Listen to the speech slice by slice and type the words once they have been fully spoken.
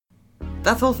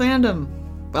Bethel fandom,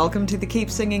 welcome to the Keep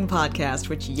Singing podcast,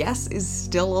 which, yes, is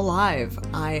still alive.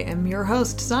 I am your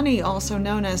host, Sunny, also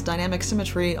known as Dynamic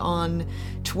Symmetry on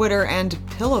Twitter and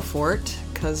Pillowfort,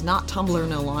 because not Tumblr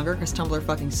no longer, because Tumblr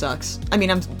fucking sucks. I mean,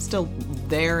 I'm still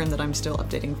there in that I'm still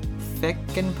updating fic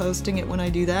and posting it when I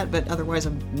do that, but otherwise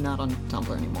I'm not on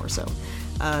Tumblr anymore, so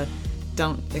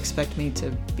don't expect me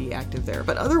to be active there.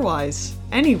 But otherwise,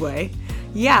 anyway,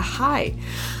 yeah, hi.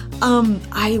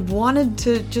 I wanted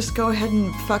to just go ahead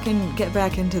and fucking get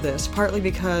back into this, partly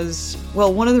because,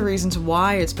 well, one of the reasons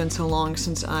why it's been so long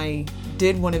since I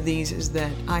did one of these is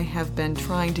that I have been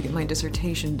trying to get my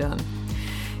dissertation done.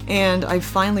 And I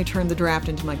finally turned the draft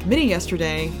into my committee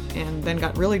yesterday, and then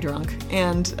got really drunk,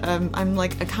 and I'm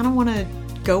like, I kind of want to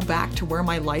go back to where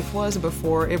my life was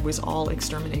before it was all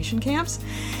extermination camps.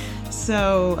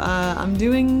 So, I'm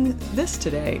doing this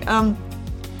today.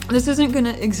 This isn't going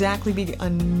to exactly be a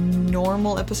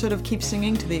normal episode of Keep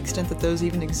Singing to the extent that those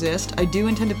even exist. I do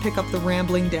intend to pick up The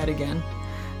Rambling Dead again.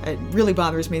 It really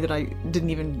bothers me that I didn't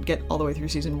even get all the way through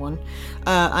season 1.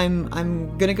 I'm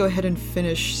going to go ahead and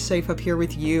finish Safe Up Here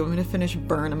With You. I'm going to finish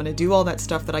Burn. I'm going to do all that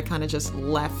stuff that I kind of just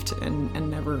left and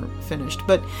never finished.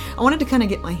 But I wanted to kind of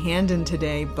get my hand in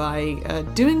today by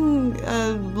doing a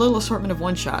little assortment of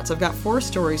one-shots. I've got 4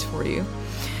 stories for you.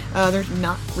 They're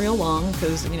not real long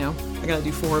because, you know, I gotta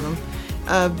do 4 of them.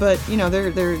 But, you know,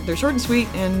 they're short and sweet,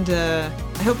 and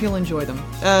I hope you'll enjoy them.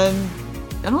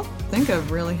 I don't think I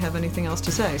really have anything else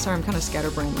to say. Sorry, I'm kind of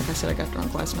scatterbrained. Like I said, I got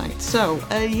drunk last night. So,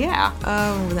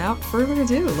 without further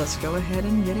ado, let's go ahead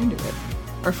and get into it.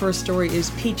 Our first story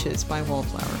is Peaches by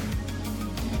Wallflower.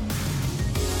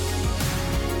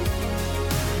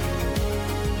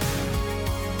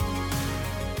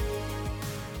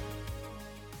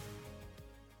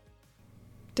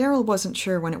 Daryl wasn't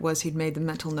sure when it was he'd made the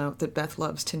mental note that Beth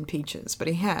loves tin peaches, but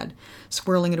he had,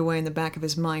 squirreling it away in the back of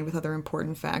his mind with other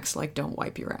important facts like don't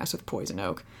wipe your ass with poison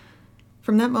oak.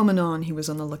 From that moment on, he was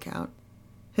on the lookout.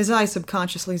 His eyes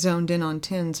subconsciously zoned in on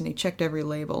tins, and he checked every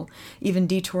label, even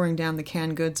detouring down the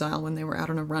canned goods aisle when they were out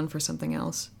on a run for something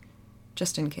else.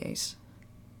 Just in case.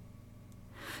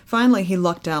 Finally, he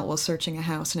lucked out while searching a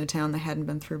house in a town they hadn't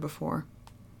been through before.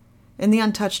 In the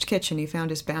untouched kitchen, he found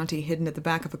his bounty hidden at the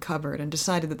back of a cupboard and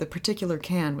decided that the particular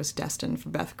can was destined for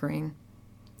Beth Green.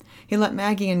 He let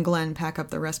Maggie and Glenn pack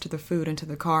up the rest of the food into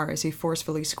the car as he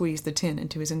forcefully squeezed the tin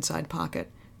into his inside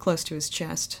pocket, close to his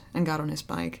chest, and got on his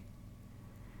bike.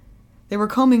 They were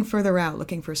combing further out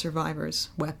looking for survivors,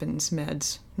 weapons,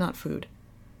 meds, not food.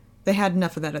 They had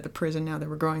enough of that at the prison now they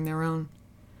were growing their own.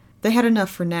 They had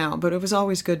enough for now, but it was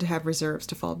always good to have reserves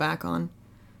to fall back on.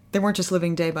 They weren't just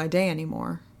living day by day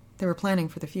anymore. They were planning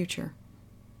for the future.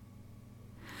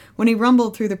 When he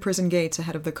rumbled through the prison gates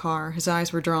ahead of the car, his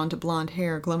eyes were drawn to blonde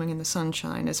hair glowing in the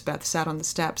sunshine as Beth sat on the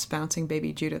steps bouncing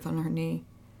baby Judith on her knee.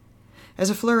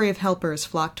 As a flurry of helpers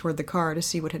flocked toward the car to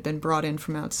see what had been brought in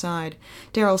from outside,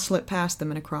 Daryl slipped past them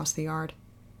and across the yard.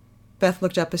 Beth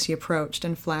looked up as he approached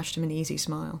and flashed him an easy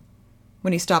smile.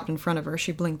 When he stopped in front of her,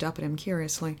 she blinked up at him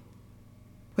curiously.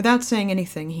 Without saying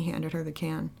anything, he handed her the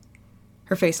can.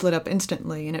 Her face lit up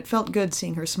instantly, and it felt good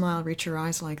seeing her smile reach her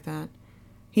eyes like that.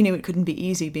 He knew it couldn't be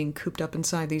easy being cooped up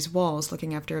inside these walls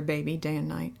looking after a baby day and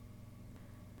night.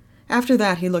 After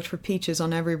that, he looked for peaches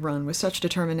on every run with such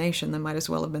determination that might as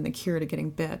well have been the cure to getting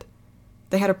bit.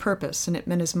 They had a purpose, and it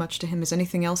meant as much to him as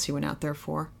anything else he went out there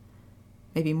for.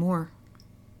 Maybe more.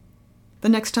 The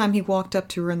next time he walked up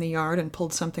to her in the yard and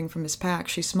pulled something from his pack,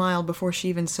 she smiled before she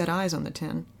even set eyes on the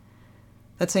tin.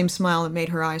 That same smile that made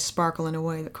her eyes sparkle in a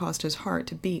way that caused his heart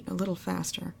to beat a little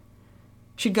faster.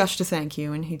 She'd gushed a thank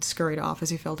you, and he'd scurried off as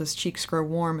he felt his cheeks grow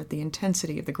warm at the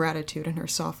intensity of the gratitude in her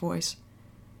soft voice.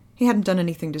 He hadn't done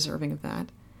anything deserving of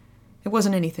that. It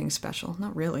wasn't anything special,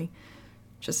 not really.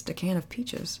 Just a can of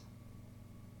peaches.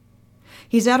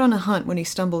 He's out on a hunt when he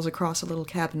stumbles across a little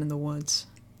cabin in the woods.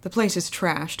 The place is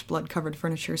trashed, blood-covered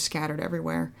furniture scattered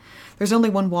everywhere. There's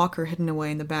only one walker hidden away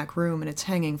in the back room, and it's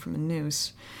hanging from a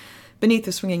noose. Beneath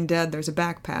the swinging dead, there's a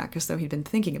backpack, as though he'd been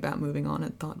thinking about moving on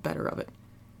and thought better of it.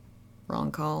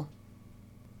 Wrong call.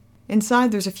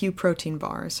 Inside, there's a few protein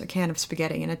bars, a can of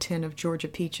spaghetti, and a tin of Georgia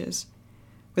peaches.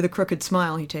 With a crooked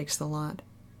smile, he takes the lot.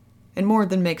 And more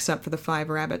than makes up for the 5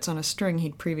 rabbits on a string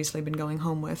he'd previously been going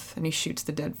home with, and he shoots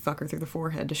the dead fucker through the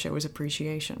forehead to show his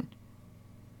appreciation.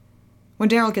 When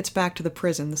Daryl gets back to the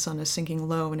prison, the sun is sinking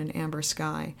low in an amber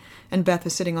sky, and Beth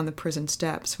is sitting on the prison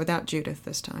steps, without Judith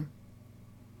this time.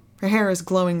 Her hair is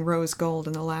glowing rose gold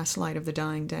in the last light of the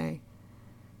dying day.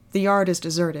 The yard is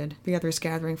deserted, the others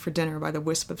gathering for dinner by the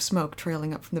wisp of smoke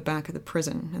trailing up from the back of the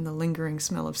prison and the lingering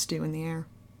smell of stew in the air.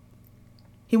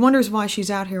 He wonders why she's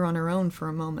out here on her own for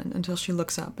a moment until she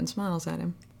looks up and smiles at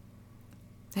him.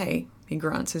 "Hey," he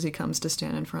grunts as he comes to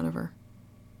stand in front of her.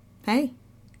 "Hey,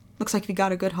 looks like you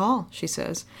got a good haul," she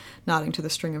says, nodding to the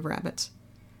string of rabbits.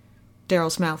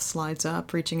 Daryl's mouth slides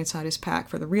up, reaching inside his pack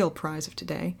for the real prize of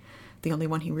today, the only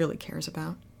one he really cares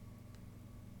about.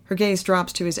 Her gaze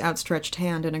drops to his outstretched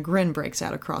hand, and a grin breaks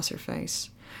out across her face.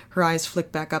 Her eyes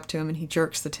flick back up to him, and he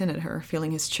jerks the tin at her,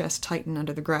 feeling his chest tighten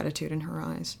under the gratitude in her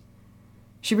eyes.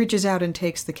 She reaches out and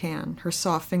takes the can, her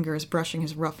soft fingers brushing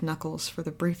his rough knuckles for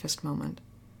the briefest moment.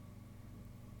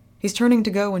 He's turning to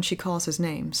go when she calls his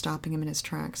name, stopping him in his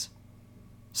tracks.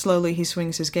 Slowly, he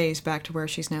swings his gaze back to where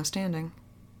she's now standing.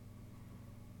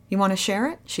 "You want to share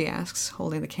it?" she asks,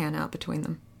 holding the can out between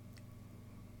them.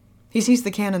 He sees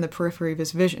the can in the periphery of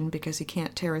his vision because he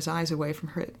can't tear his eyes away from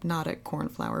her hypnotic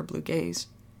cornflower blue gaze.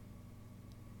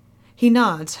 He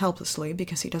nods helplessly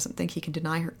because he doesn't think he can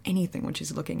deny her anything when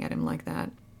she's looking at him like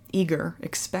that, eager,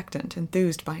 expectant,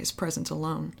 enthused by his presence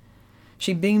alone.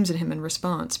 She beams at him in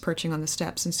response, perching on the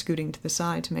steps and scooting to the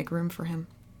side to make room for him.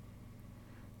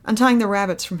 Untying the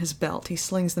rabbits from his belt, he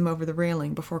slings them over the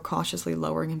railing before cautiously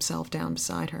lowering himself down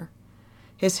beside her.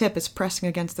 His hip is pressing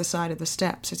against the side of the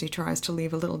steps as he tries to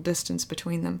leave a little distance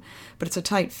between them, but it's a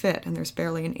tight fit and there's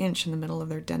barely an inch in the middle of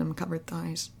their denim-covered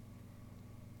thighs.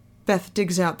 Beth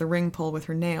digs out the ring pull with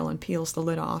her nail and peels the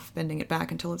lid off, bending it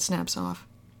back until it snaps off.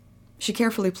 She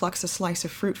carefully plucks a slice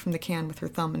of fruit from the can with her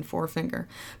thumb and forefinger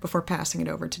before passing it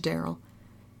over to Daryl.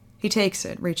 He takes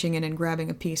it, reaching in and grabbing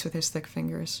a piece with his thick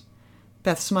fingers.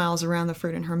 Beth smiles around the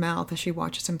fruit in her mouth as she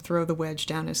watches him throw the wedge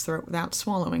down his throat without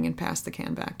swallowing and pass the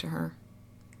can back to her.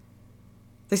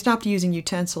 They stopped using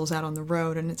utensils out on the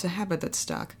road, and it's a habit that's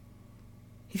stuck.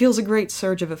 He feels a great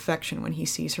surge of affection when he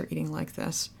sees her eating like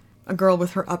this, a girl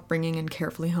with her upbringing and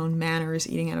carefully honed manners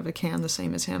eating out of a can the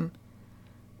same as him.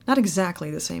 Not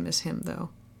exactly the same as him, though.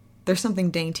 There's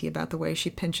something dainty about the way she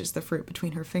pinches the fruit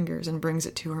between her fingers and brings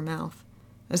it to her mouth,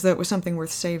 as though it was something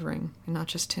worth savoring and not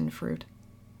just tinned fruit.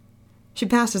 She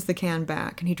passes the can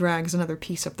back, and he drags another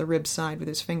piece up the rib side with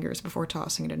his fingers before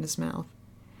tossing it in his mouth.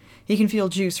 He can feel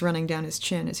juice running down his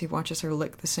chin as he watches her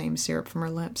lick the same syrup from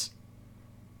her lips.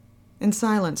 In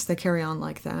silence, they carry on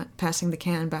like that, passing the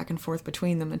can back and forth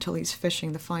between them until he's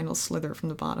fishing the final slither from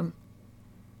the bottom.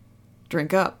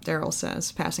 "Drink up," Daryl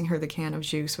says, passing her the can of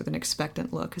juice with an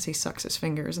expectant look as he sucks his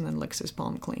fingers and then licks his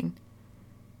palm clean.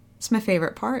 "It's my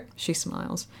favorite part," she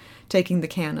smiles, taking the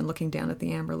can and looking down at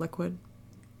the amber liquid.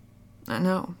 "I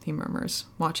know," he murmurs,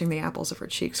 watching the apples of her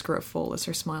cheeks grow full as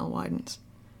her smile widens.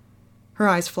 Her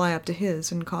eyes fly up to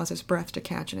his and cause his breath to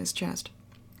catch in his chest.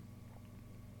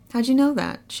 "How'd you know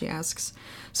that?" she asks,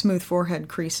 smooth forehead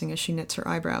creasing as she knits her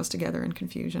eyebrows together in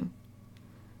confusion.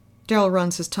 Daryl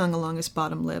runs his tongue along his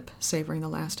bottom lip, savoring the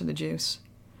last of the juice.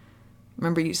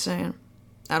 "Remember you saying?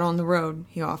 Out on the road,"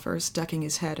 he offers, ducking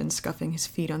his head and scuffing his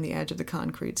feet on the edge of the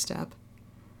concrete step.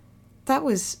 That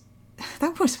was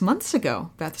months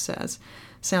ago," Beth says,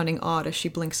 sounding odd as she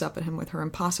blinks up at him with her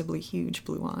impossibly huge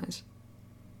blue eyes.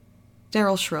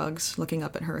 Daryl shrugs, looking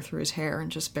up at her through his hair and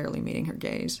just barely meeting her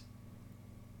gaze.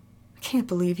 "I can't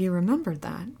believe you remembered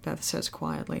that," Beth says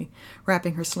quietly,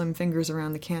 wrapping her slim fingers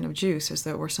around the can of juice as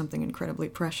though it were something incredibly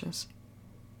precious.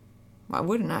 "Why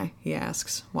wouldn't I?" he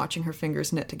asks, watching her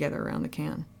fingers knit together around the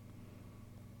can.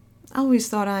 "I always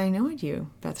thought I annoyed you,"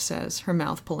 Beth says, her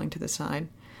mouth pulling to the side.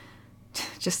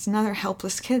 "Just another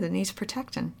helpless kid that needs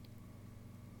protecting."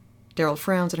 Daryl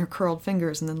frowns at her curled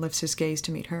fingers and then lifts his gaze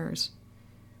to meet hers.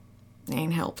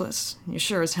 "Ain't helpless. You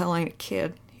sure as hell ain't a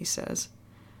kid," he says.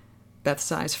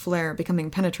 Beth's eyes flare, becoming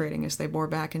penetrating as they bore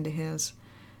back into his.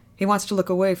 He wants to look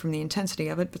away from the intensity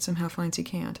of it, but somehow finds he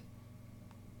can't.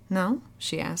 "No?"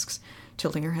 she asks,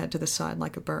 tilting her head to the side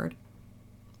like a bird.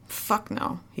 "Fuck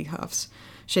no," he huffs,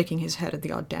 shaking his head at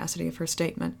the audacity of her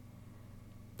statement.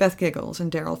 Beth giggles,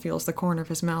 and Daryl feels the corner of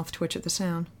his mouth twitch at the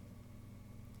sound.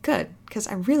 "Good, because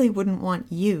I really wouldn't want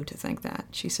you to think that,"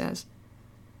 she says.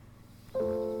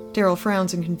 Daryl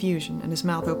frowns in confusion, and his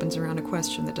mouth opens around a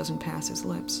question that doesn't pass his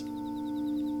lips.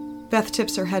 Beth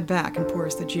tips her head back and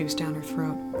pours the juice down her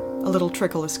throat, a little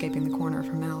trickle escaping the corner of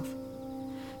her mouth.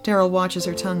 Daryl watches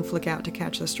her tongue flick out to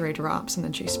catch the stray drops, and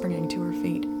then she's springing to her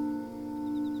feet.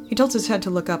 He tilts his head to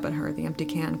look up at her, the empty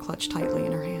can clutched tightly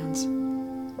in her hands.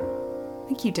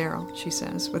 "Thank you, Daryl," she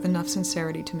says, with enough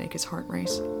sincerity to make his heart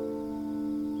race.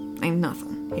 "Ain't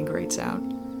nothing," he grates out.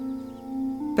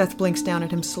 Beth blinks down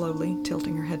at him slowly,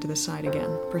 tilting her head to the side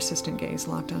again, persistent gaze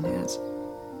locked on his.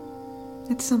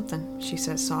 "It's something," she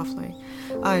says softly,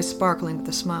 eyes sparkling with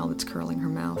the smile that's curling her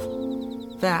mouth.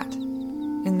 That,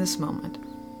 in this moment,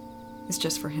 is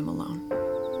just for him alone.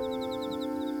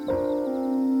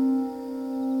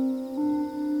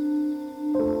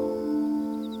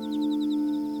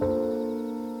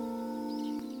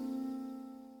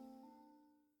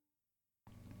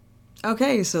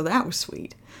 Okay, so that was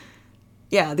sweet.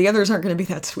 Yeah, the others aren't going to be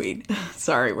that sweet.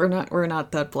 Sorry, we're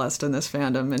not that blessed in this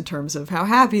fandom in terms of how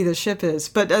happy the ship is.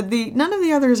 But none of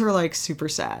the others are like super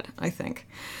sad, I think,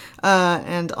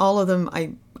 and all of them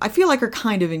I feel like are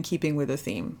kind of in keeping with the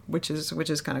theme, which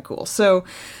is kind of cool. So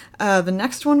the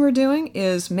next one we're doing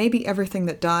is Maybe Everything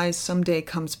That Dies Someday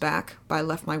Comes Back by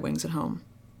Left My Wings at Home.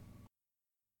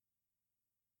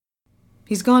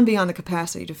 He's gone beyond the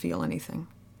capacity to feel anything.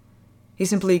 He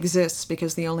simply exists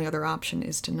because the only other option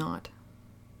is to not.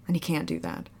 And he can't do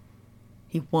that.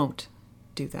 He won't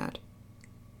do that.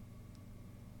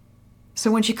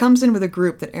 So when she comes in with a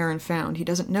group that Aaron found, he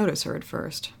doesn't notice her at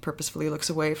first, purposefully looks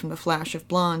away from the flash of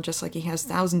blonde just like he has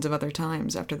thousands of other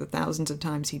times after the thousands of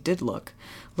times he did looked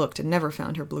and never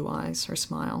found her blue eyes, her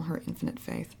smile, her infinite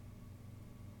faith.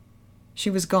 She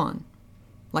was gone,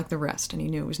 like the rest, and he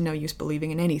knew it was no use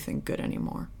believing in anything good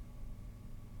anymore.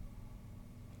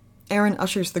 Aaron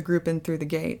ushers the group in through the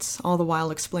gates, all the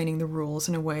while explaining the rules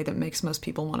in a way that makes most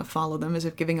people want to follow them, as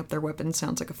if giving up their weapons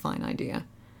sounds like a fine idea.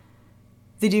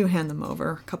 They do hand them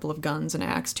over, a couple of guns, an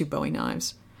axe, 2 Bowie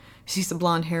knives. He sees the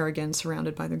blonde hair again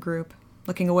surrounded by the group.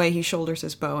 Looking away, he shoulders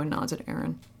his bow and nods at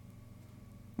Aaron.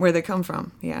 Where they come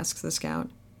from? He asks the scout.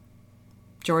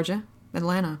 Georgia,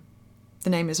 Atlanta. The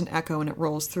name is an echo and it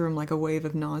rolls through him like a wave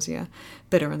of nausea,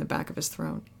 bitter in the back of his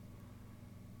throat.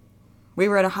 We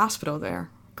were at a hospital there.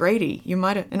 Grady, you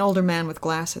might have... An older man with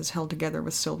glasses held together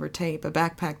with silver tape, a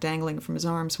backpack dangling from his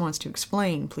arms, wants to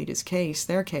explain, plead his case,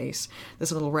 their case,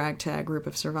 this little ragtag group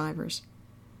of survivors.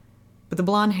 But the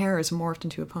blonde hair is morphed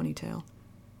into a ponytail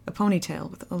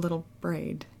with a little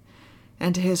braid.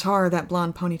 And to his horror, that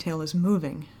blonde ponytail is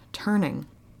moving, turning.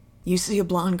 You see a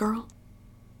blonde girl?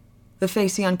 The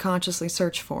face he unconsciously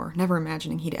searched for, never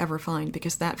imagining he'd ever find,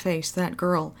 because that face, that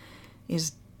girl,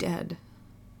 is dead.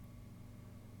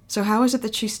 So how is it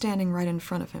that she's standing right in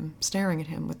front of him, staring at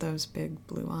him with those big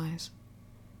blue eyes?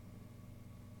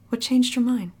 What changed your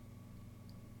mind?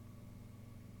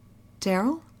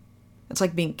 Daryl? It's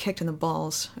like being kicked in the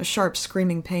balls, a sharp,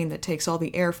 screaming pain that takes all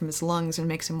the air from his lungs and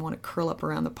makes him want to curl up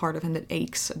around the part of him that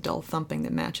aches, a dull thumping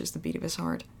that matches the beat of his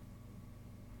heart.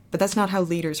 But that's not how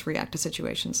leaders react to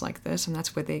situations like this, and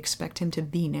that's what they expect him to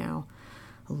be now.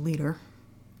 A leader.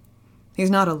 He's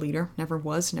not a leader, never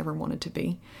was, never wanted to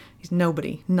be. He's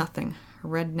nobody, nothing, a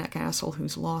redneck asshole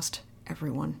who's lost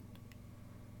everyone.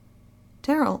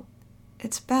 Daryl,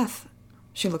 it's Beth.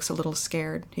 She looks a little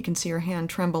scared. He can see her hand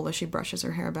tremble as she brushes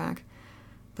her hair back.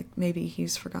 Like maybe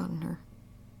he's forgotten her.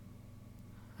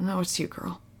 No, it's you,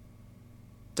 girl.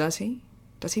 Does he?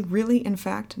 Does he really, in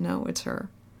fact, know it's her?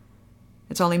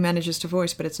 It's all he manages to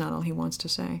voice, but it's not all he wants to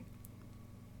say.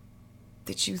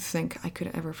 Did you think I could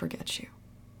ever forget you?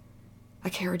 I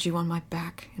carried you on my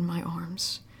back, in my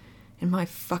arms, in my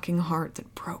fucking heart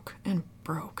that broke and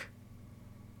broke.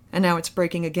 And now it's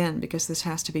breaking again because this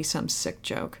has to be some sick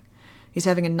joke. He's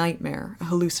having a nightmare, a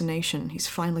hallucination. He's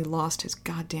finally lost his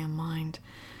goddamn mind.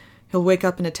 He'll wake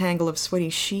up in a tangle of sweaty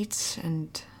sheets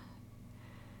and...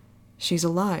 She's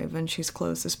alive, and she's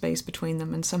closed the space between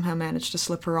them and somehow managed to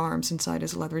slip her arms inside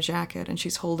his leather jacket, and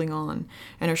she's holding on,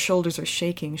 and her shoulders are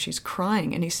shaking, she's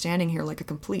crying, and he's standing here like a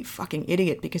complete fucking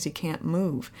idiot because he can't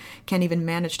move, can't even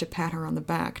manage to pat her on the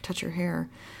back, touch her hair,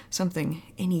 something,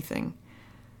 anything.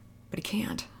 But he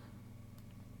can't.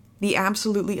 The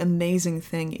absolutely amazing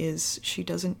thing is she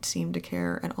doesn't seem to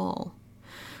care at all.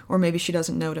 Or maybe she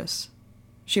doesn't notice.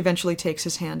 She eventually takes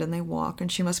his hand and they walk, and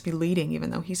she must be leading even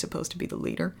though he's supposed to be the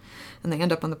leader, and they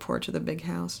end up on the porch of the big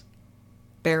house.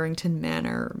 Barrington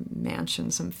Manor, or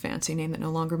mansion, some fancy name that no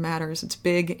longer matters. It's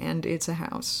big and it's a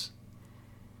house.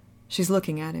 She's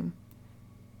looking at him.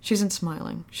 She isn't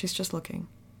smiling, she's just looking.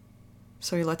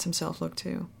 So he lets himself look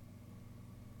too.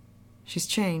 She's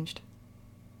changed.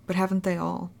 But haven't they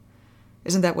all?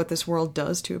 Isn't that what this world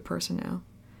does to a person now?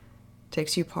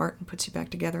 Takes you apart and puts you back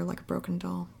together like a broken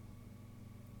doll.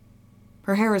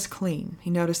 Her hair is clean.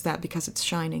 He noticed that because it's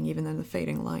shining even in the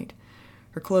fading light.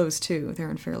 Her clothes, too,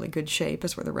 they're in fairly good shape,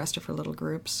 as were the rest of her little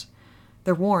groups.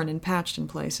 They're worn and patched in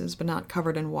places, but not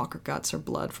covered in walker guts or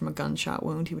blood from a gunshot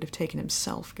wound he would have taken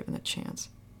himself, given the chance.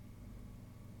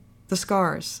 The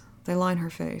scars, they line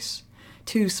her face.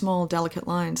 2 small, delicate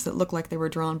lines that look like they were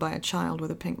drawn by a child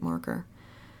with a pink marker.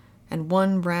 And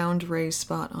 1 round, raised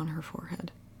spot on her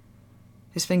forehead.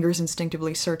 His fingers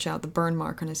instinctively search out the burn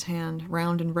mark on his hand,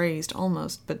 round and raised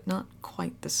almost, but not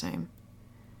quite the same.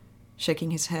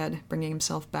 Shaking his head, bringing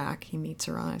himself back, he meets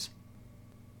her eyes.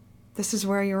 This is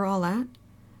where you're all at?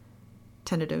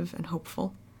 Tentative and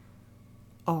hopeful.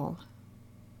 All.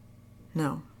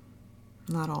 No,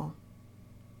 not all.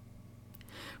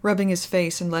 Rubbing his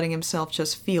face and letting himself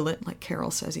just feel it, like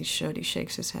Carol says he should, he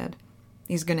shakes his head.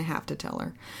 He's going to have to tell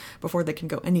her before they can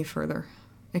go any further.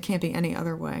 It can't be any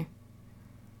other way.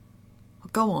 Well,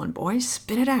 go on, boys.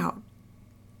 Spit it out.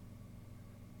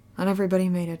 Not everybody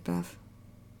made it, Beth.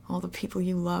 All the people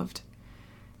you loved.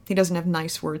 He doesn't have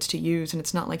nice words to use, and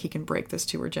it's not like he can break this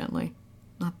to her gently.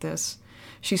 Not this.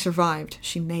 She survived.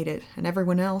 She made it. And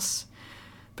everyone else?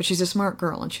 But she's a smart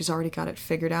girl, and she's already got it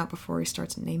figured out before he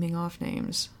starts naming off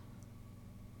names.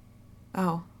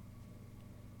 Oh.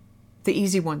 The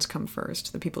easy ones come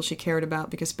first, the people she cared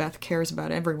about, because Beth cares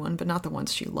about everyone, but not the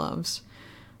ones she loves.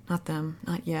 Not them,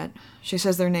 not yet. She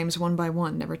says their names one by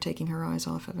one, never taking her eyes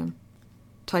off of him.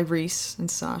 Tyrese and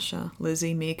Sasha,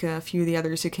 Lizzie, Mika, a few of the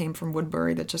others who came from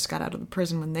Woodbury that just got out of the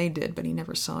prison when they did, but he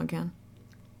never saw again.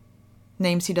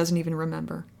 Names he doesn't even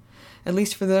remember. At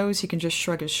least for those, he can just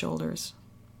shrug his shoulders.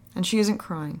 And she isn't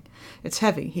crying. It's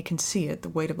heavy, he can see it. The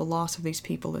weight of the loss of these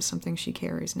people is something she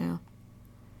carries now.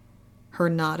 Her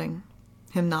nodding.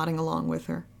 Him nodding along with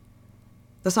her.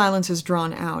 The silence is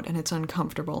drawn out, and it's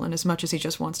uncomfortable, and as much as he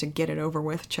just wants to get it over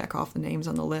with, check off the names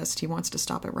on the list, he wants to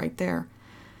stop it right there.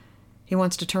 He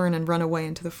wants to turn and run away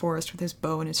into the forest with his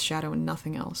bow and his shadow and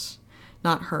nothing else.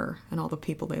 Not her and all the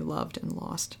people they loved and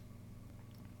lost.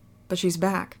 But she's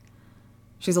back.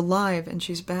 She's alive, and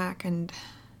she's back, and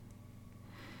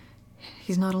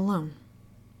he's not alone.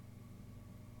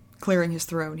 Clearing his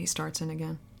throat, he starts in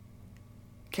again.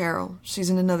 Carol, she's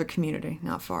in another community,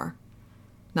 not far.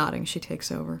 Nodding, she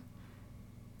takes over.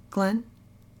 Glenn?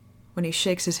 When he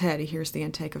shakes his head, he hears the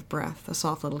intake of breath, a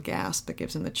soft little gasp that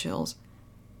gives him the chills.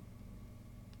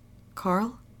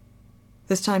 Carl?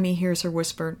 This time he hears her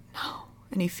whisper, no,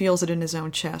 and he feels it in his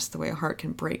own chest, the way a heart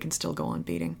can break and still go on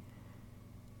beating.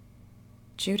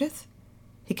 Judith?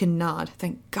 He can nod.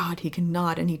 Thank God he can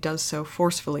nod, and he does so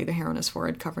forcefully, the hair on his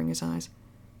forehead covering his eyes.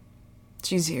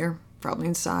 She's here, probably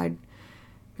inside.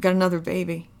 We got another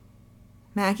baby.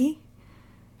 Maggie?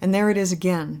 And there it is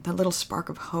again, that little spark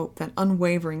of hope, that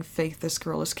unwavering faith this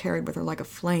girl has carried with her like a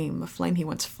flame he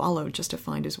once followed just to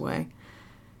find his way.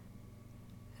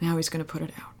 Now he's going to put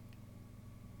it out.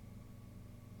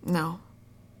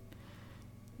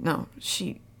 No,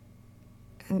 she...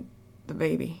 and the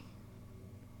baby.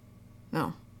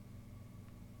 No.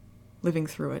 Living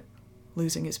through it,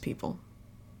 losing his people.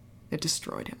 It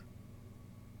destroyed him.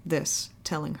 This,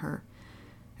 telling her,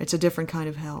 it's a different kind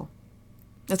of hell.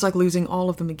 It's like losing all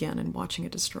of them again and watching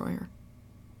it destroy her.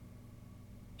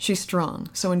 She's strong,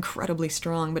 so incredibly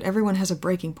strong, but everyone has a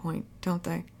breaking point, don't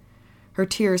they? Her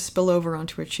tears spill over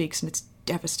onto her cheeks, and it's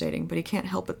devastating, but he can't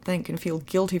help but think and feel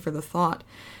guilty for the thought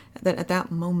that at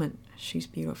that moment she's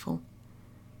beautiful.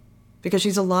 Because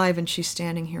she's alive and she's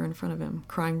standing here in front of him,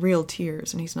 crying real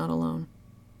tears, and he's not alone.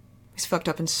 He's fucked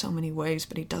up in so many ways,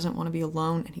 but he doesn't want to be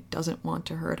alone, and he doesn't want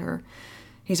to hurt her.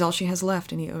 He's all she has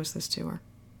left, and he owes this to her.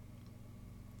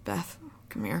 Beth,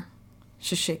 come here.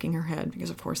 She's shaking her head, because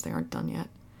of course they aren't done yet.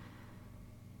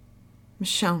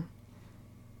 Michonne.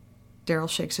 Daryl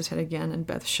shakes his head again, and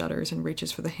Beth shudders and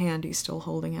reaches for the hand he's still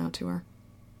holding out to her.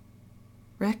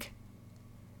 Rick?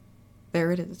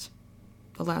 There it is.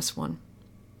 The last one.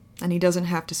 And he doesn't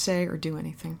have to say or do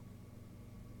anything.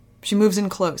 She moves in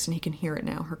close, and he can hear it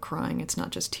now, her crying. It's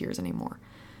not just tears anymore.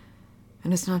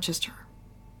 And it's not just her.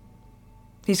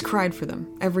 He's cried for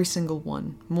them, every single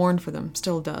one, mourned for them,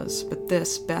 still does. But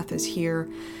this, Beth is here,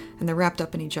 and they're wrapped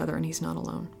up in each other, and he's not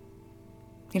alone.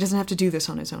 He doesn't have to do this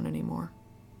on his own anymore.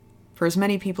 For as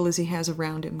many people as he has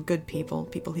around him, good people,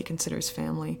 people he considers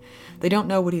family, they don't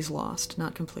know what he's lost,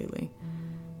 not completely.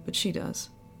 But she does.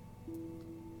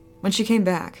 When she came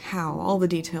back, how, all the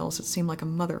details that seem like a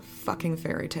motherfucking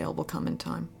fairy tale will come in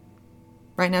time.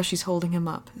 Right now she's holding him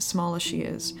up, as small as she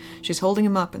is. She's holding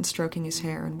him up and stroking his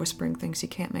hair and whispering things he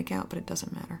can't make out, but it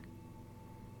doesn't matter.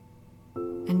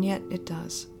 And yet it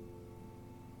does.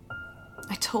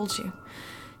 I told you.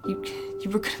 You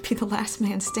were going to be the last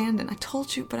man standing. I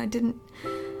told you, but I didn't.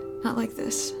 Not like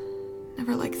this.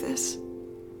 Never like this.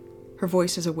 Her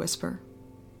voice is a whisper.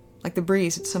 Like the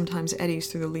breeze, it sometimes eddies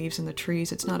through the leaves in the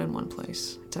trees. It's not in one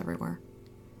place. It's everywhere.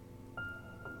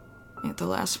 Ain't the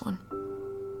last one.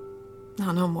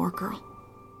 No more, girl.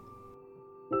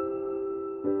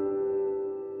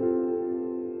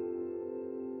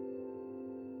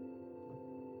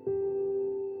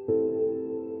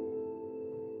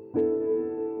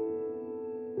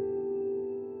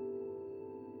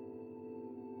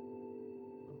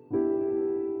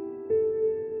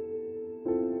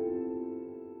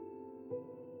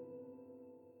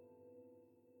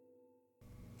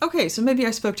 Okay, so maybe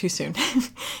I spoke too soon.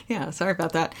 Yeah, sorry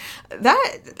about that.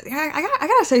 I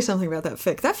gotta say something about that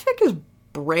fic. That fic is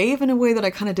brave in a way that I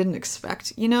kind of didn't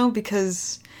expect,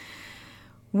 because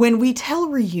When we tell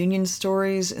reunion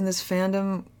stories in this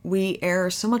fandom, we err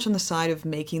so much on the side of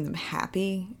making them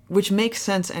happy, which makes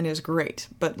sense and is great.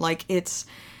 But, like,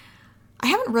 I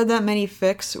haven't read that many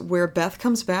fics where Beth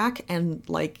comes back and,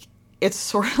 like, it's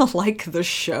sort of like the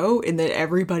show in that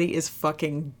everybody is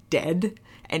fucking dead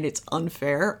and it's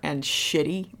unfair and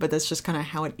shitty, but that's just kind of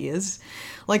how it is.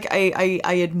 Like,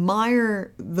 I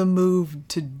admire the move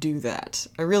to do that.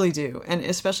 I really do. And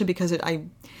especially because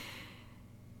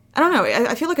I don't know,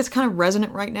 I feel like it's kind of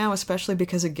resonant right now, especially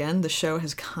because, again, the show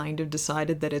has kind of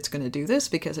decided that it's going to do this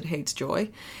because it hates Joy.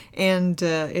 And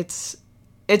it's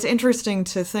interesting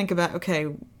to think about, okay,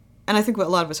 and I think what a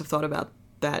lot of us have thought about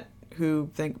that who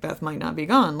think Beth might not be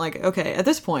gone. Like, okay, at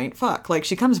this point, fuck, like,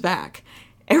 she comes back.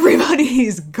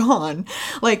 Everybody's gone.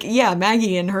 Like, yeah,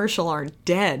 Maggie and Herschel are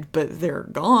dead, but they're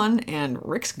gone, and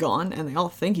Rick's gone, and they all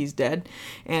think he's dead.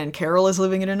 And Carol is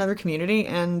living in another community,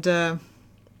 and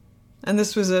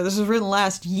this was written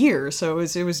last year, so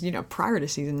it was prior to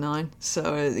season 9.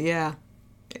 So yeah,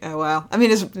 wow. I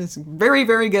mean, it's very,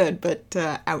 very good, but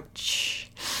ouch.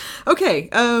 Okay,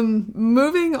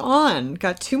 moving on.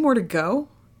 Got 2 more to go.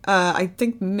 I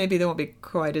think maybe they won't be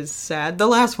quite as sad. The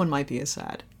last one might be as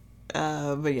sad.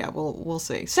 But yeah, we'll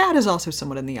see. Sad is also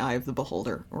somewhat in the eye of the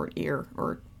beholder, or ear,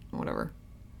 or whatever.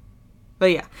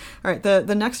 But yeah. All right,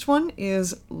 the next one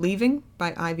is Leaving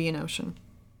by Ivy and Ocean.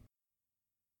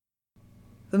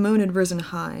 The moon had risen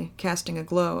high, casting a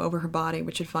glow over her body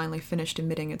which had finally finished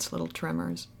emitting its little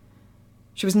tremors.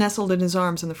 She was nestled in his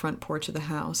arms on the front porch of the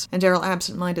house, and Darrell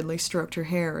absent-mindedly stroked her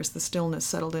hair as the stillness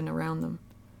settled in around them.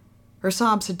 Her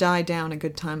sobs had died down a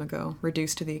good time ago,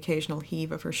 reduced to the occasional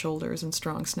heave of her shoulders and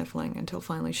strong sniffling, until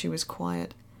finally she was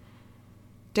quiet.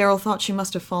 Darrell thought she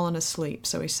must have fallen asleep,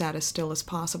 so he sat as still as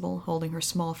possible, holding her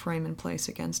small frame in place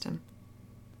against him.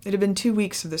 It had been 2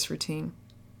 weeks of this routine.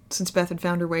 Since Beth had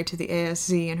found her way to the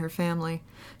ASZ and her family,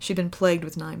 she'd been plagued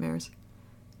with nightmares.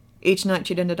 Each night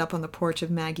she'd ended up on the porch of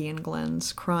Maggie and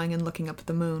Glenn's, crying and looking up at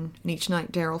the moon, and each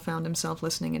night Darrell found himself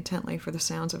listening intently for the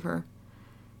sounds of her.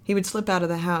 He would slip out of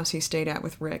the house he stayed at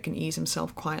with Rick and ease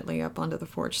himself quietly up onto the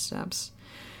porch steps.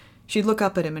 She'd look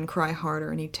up at him and cry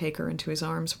harder, and he'd take her into his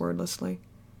arms wordlessly.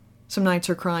 Some nights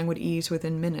her crying would ease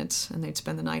within minutes, and they'd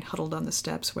spend the night huddled on the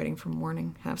steps waiting for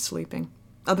morning, half sleeping.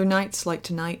 Other nights, like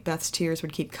tonight, Beth's tears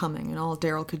would keep coming, and all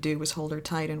Darrell could do was hold her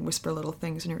tight and whisper little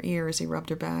things in her ear as he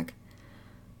rubbed her back.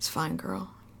 "It's fine,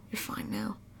 girl. You're fine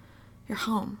now. You're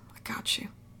home. I got you."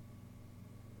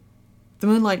 The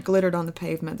moonlight glittered on the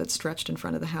pavement that stretched in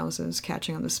front of the houses,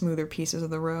 catching on the smoother pieces of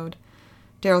the road.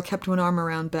 Darrell kept one arm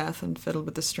around Beth and fiddled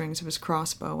with the strings of his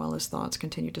crossbow while his thoughts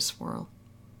continued to swirl.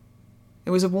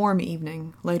 It was a warm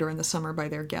evening, later in the summer by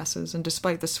their guesses, and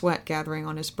despite the sweat gathering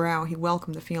on his brow, he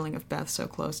welcomed the feeling of Beth so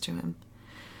close to him.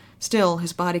 Still,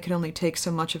 his body could only take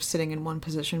so much of sitting in one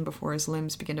position before his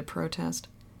limbs began to protest.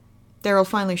 Darrell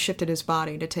finally shifted his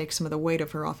body to take some of the weight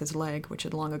of her off his leg, which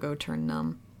had long ago turned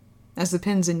numb. As the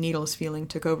pins and needles feeling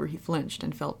took over, he flinched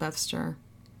and felt Beth stir.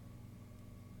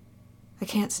 "I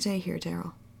can't stay here,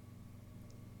 Darrell."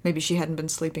 Maybe she hadn't been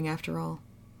sleeping after all.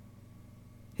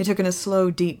 He took in a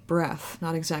slow, deep breath,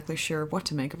 not exactly sure what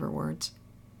to make of her words.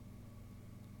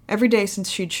 Every day since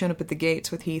she'd shown up at the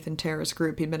gates with Heath and Tara's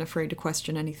group, he'd been afraid to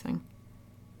question anything.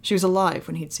 She was alive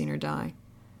when he'd seen her die.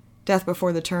 Death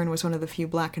before the turn was one of the few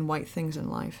black and white things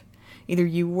in life. Either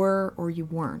you were or you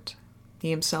weren't. He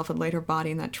himself had laid her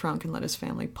body in that trunk and let his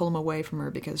family pull him away from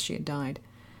her because she had died.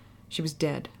 She was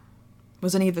dead.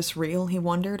 Was any of this real, he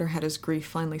wondered, or had his grief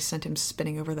finally sent him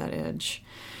spinning over that edge?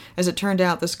 As it turned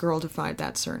out, this girl defied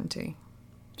that certainty.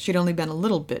 She'd only been a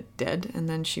little bit dead, and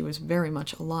then she was very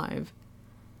much alive.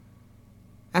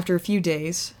 After a few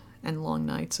days, and long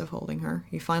nights of holding her,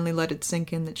 he finally let it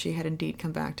sink in that she had indeed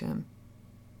come back to him.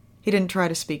 He didn't try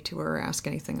to speak to her or ask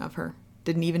anything of her,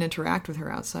 didn't even interact with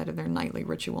her outside of their nightly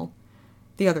ritual.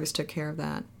 The others took care of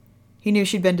that. He knew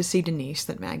she'd been to see Denise,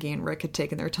 that Maggie and Rick had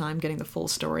taken their time getting the full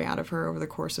story out of her over the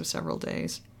course of several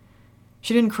days.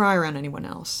 She didn't cry around anyone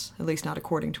else, at least not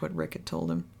according to what Rick had told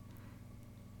him.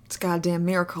 "It's a goddamn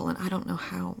miracle, and I don't know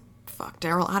how... Fuck,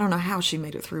 Darrell, I don't know how she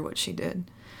made it through what she did.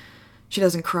 She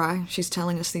doesn't cry, she's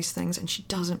telling us these things, and she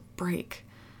doesn't break.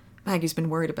 Maggie's been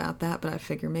worried about that, but I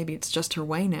figure maybe it's just her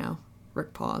way now."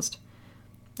 Rick paused.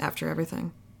 "After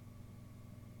everything."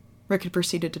 Rick had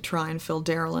proceeded to try and fill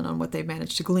Darrell in on what they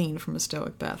managed to glean from a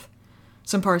stoic Beth.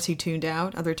 Some parts he tuned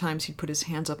out, other times he'd put his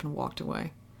hands up and walked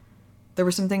away. There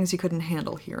were some things he couldn't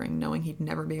handle hearing, knowing he'd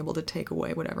never be able to take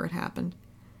away whatever had happened.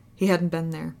 He hadn't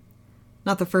been there.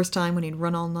 Not the first time when he'd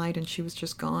run all night and she was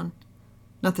just gone.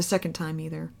 Not the second time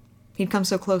either. He'd come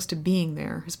so close to being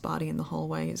there, his body in the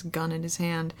hallway, his gun in his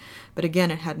hand, but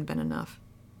again it hadn't been enough.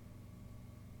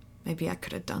 Maybe I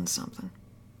could have done something.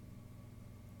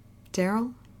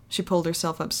 Daryl? She pulled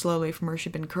herself up slowly from where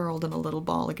she'd been curled in a little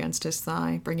ball against his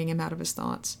thigh, bringing him out of his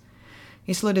thoughts.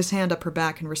 He slid his hand up her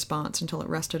back in response until it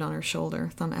rested on her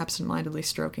shoulder, thumb absent-mindedly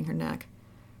stroking her neck.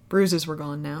 Bruises were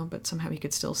gone now, but somehow he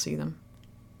could still see them.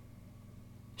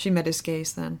 She met his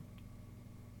gaze then.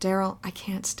 Daryl, I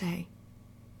can't stay.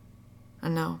 I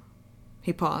know.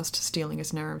 He paused, steeling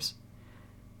his nerves.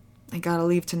 I gotta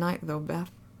leave tonight, though,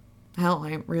 Beth. Hell,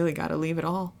 I ain't really gotta leave at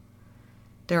all.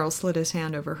 Daryl slid his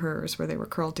hand over hers, where they were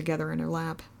curled together in her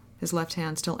lap, his left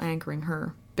hand still anchoring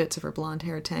her, bits of her blonde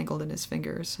hair tangled in his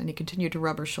fingers, and he continued to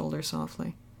rub her shoulder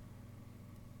softly.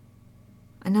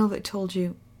 I know they told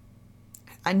you...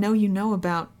 I know you know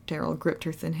about... Daryl gripped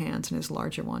her thin hands in his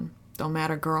larger one. Don't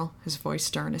matter, girl, his voice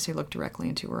stern as he looked directly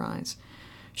into her eyes.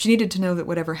 She needed to know that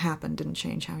whatever happened didn't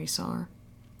change how he saw her.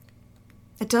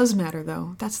 It does matter,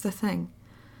 though. That's the thing.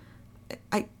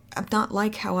 I'm not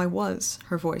like how I was,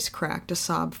 her voice cracked, a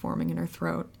sob forming in her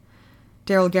throat.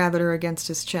 Daryl gathered her against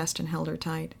his chest and held her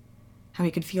tight. How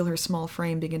he could feel her small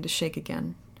frame begin to shake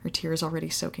again, her tears already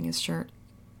soaking his shirt.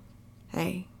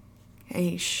 Hey,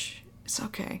 shh, it's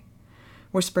okay.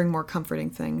 Whispering more comforting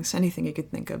things, anything he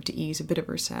could think of to ease a bit of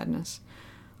her sadness,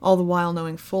 all the while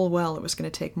knowing full well it was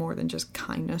going to take more than just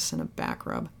kindness and a back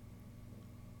rub.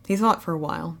 He thought for a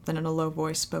while, then in a low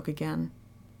voice spoke again.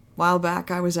 While back,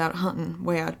 I was out hunting,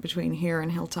 way out between here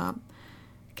and Hilltop.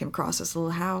 Came across this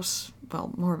little house,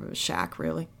 well, more of a shack,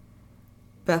 really.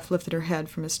 Beth lifted her head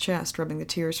from his chest, rubbing the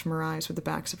tears from her eyes with the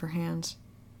backs of her hands.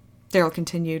 Daryl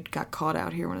continued, got caught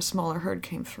out here when a smaller herd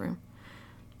came through.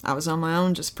 I was on my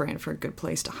own, just praying for a good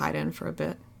place to hide in for a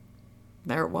bit.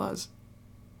 There it was.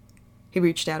 He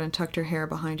reached out and tucked her hair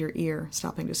behind her ear,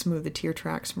 stopping to smooth the tear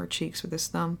tracks from her cheeks with his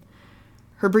thumb.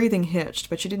 Her breathing hitched,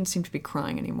 but she didn't seem to be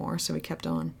crying anymore, so he kept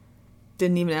on.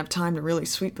 Didn't even have time to really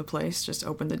sweep the place, just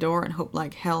opened the door and hoped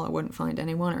like hell I wouldn't find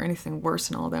anyone or anything worse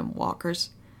than all them walkers.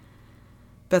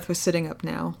 Beth was sitting up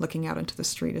now, looking out into the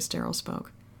street as Daryl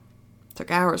spoke.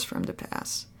 Took hours for him to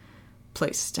pass.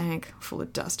 Place stank, full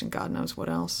of dust and God knows what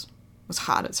else. Was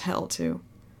hot as hell, too.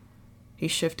 He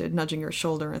shifted, nudging her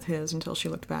shoulder with his until she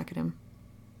looked back at him.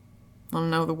 Want to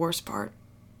know the worst part?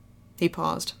 He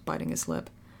paused, biting his lip.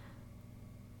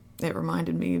 It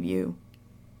reminded me of you.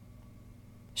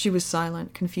 She was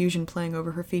silent, confusion playing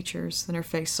over her features, then her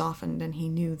face softened, and he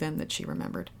knew then that she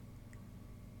remembered.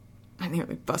 I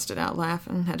nearly busted out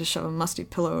laughing, had to shove a musty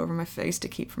pillow over my face to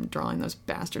keep from drawing those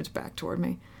bastards back toward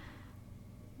me.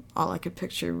 All I could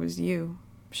picture was you,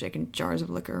 shaking jars of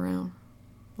liquor around,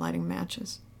 lighting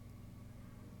matches.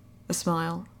 A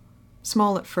smile.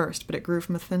 Small at first, but it grew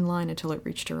from a thin line until it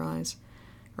reached her eyes.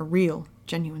 A real,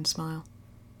 genuine smile.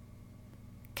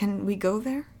 Can we go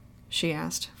there? She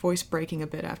asked, voice breaking a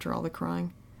bit after all the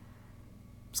crying.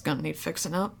 It's gonna need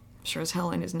fixing up. Sure as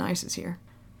hell ain't as nice as here.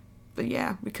 But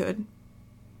yeah, we could.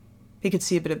 He could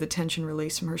see a bit of the tension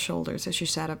release from her shoulders as she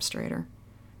sat up straighter.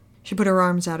 She put her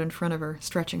arms out in front of her,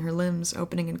 stretching her limbs,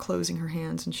 opening and closing her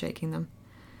hands and shaking them.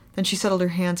 Then she settled her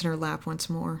hands in her lap once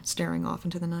more, staring off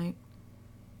into the night.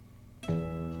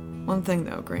 One thing,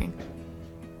 though, Green.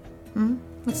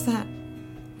 What's that?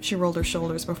 She rolled her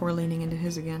shoulders before leaning into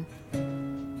his again.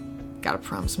 Gotta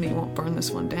promise me you won't burn this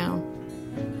one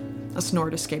down. A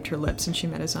snort escaped her lips and she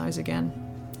met his eyes again.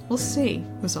 We'll see,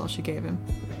 was all she gave him.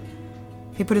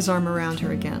 He put his arm around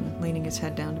her again, leaning his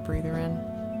head down to breathe her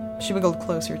in. She wiggled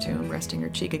closer to him, resting her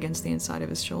cheek against the inside of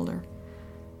his shoulder.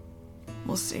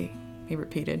 We'll see, he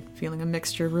repeated, feeling a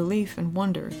mixture of relief and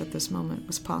wonder that this moment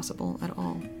was possible at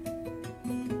all.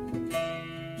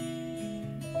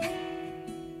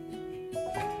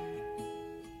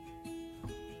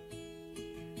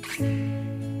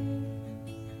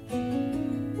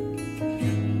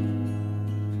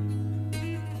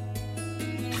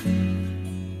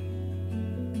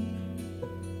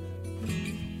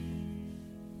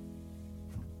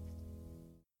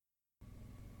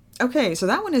 Okay, so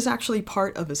that one is actually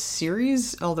part of a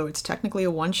series, although it's technically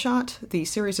a one-shot. The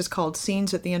series is called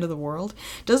Scenes at the End of the World.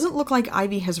 Doesn't look like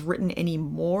Ivy has written any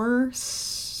more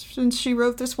since she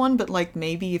wrote this one, but like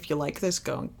maybe if you like this,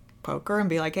 go and poke her and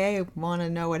be like, hey, I want to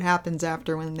know what happens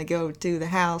after when they go to the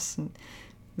house, and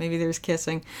maybe there's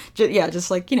kissing.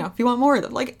 Just like, if you want more of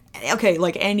them. Like, okay,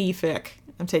 like any fic.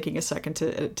 I'm taking a second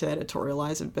to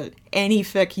editorialize it, but any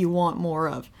fic you want more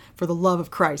of, for the love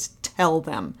of Christ, tell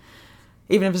them.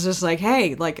 Even if it's just like,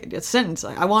 hey, like a sentence,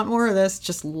 I want more of this,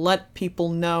 just let people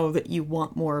know that you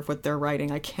want more of what they're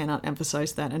writing. I cannot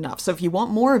emphasize that enough. So if you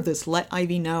want more of this, let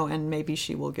Ivy know, and maybe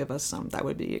she will give us some. That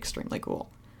would be extremely cool.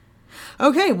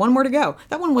 Okay, one more to go.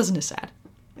 That one wasn't as sad.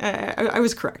 I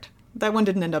was correct. that one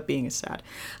didn't end up being as sad.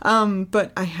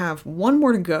 But I have one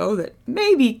more to go that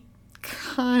may be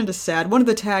kind of sad. One of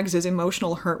the tags is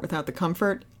emotional hurt without the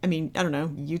comfort. I mean, I don't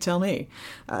know, you tell me.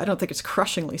 I don't think it's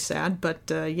crushingly sad, but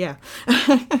yeah.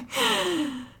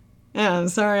 Yeah, I'm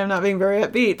sorry I'm not being very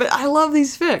upbeat, but I love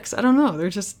these fics. I don't know,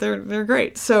 they're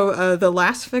great. So the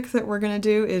last fic that we're going to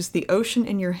do is The Ocean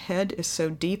in Your Head is So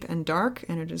Deep and Dark,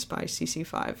 and it is by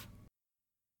CC5.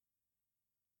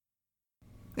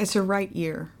 It's a right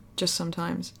ear, just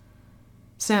sometimes.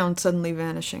 Sound suddenly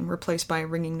vanishing, replaced by a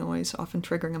ringing noise, often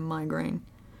triggering a migraine.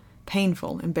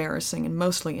 Painful, embarrassing, and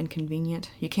mostly inconvenient.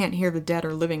 You can't hear the dead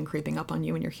or living creeping up on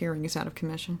you when your hearing is out of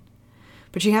commission.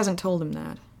 But she hasn't told him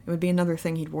that. It would be another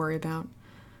thing he'd worry about.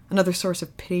 Another source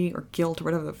of pity or guilt or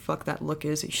whatever the fuck that look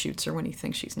is he shoots her when he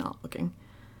thinks she's not looking.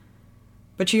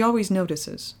 But she always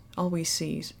notices, always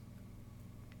sees.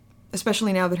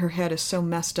 Especially now that her head is so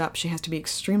messed up, she has to be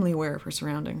extremely aware of her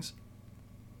surroundings.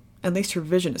 At least her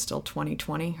vision is still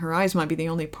 20/20. Her eyes might be the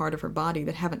only part of her body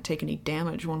that haven't taken any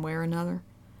damage one way or another.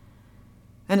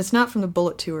 And it's not from the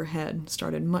bullet to her head. It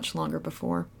started much longer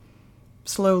before.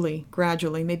 Slowly,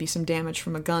 gradually, maybe some damage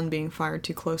from a gun being fired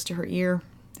too close to her ear.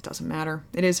 It doesn't matter.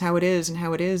 It is how it is, and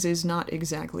how it is not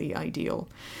exactly ideal.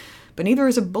 But neither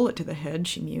is a bullet to the head,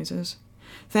 she muses.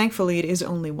 Thankfully, it is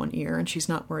only one ear, and she's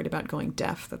not worried about going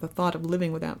deaf, that the thought of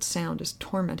living without sound has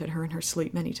tormented her in her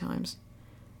sleep many times.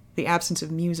 The absence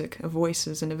of music, of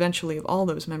voices, and eventually of all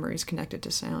those memories connected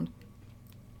to sound.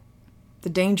 The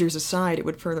dangers aside, it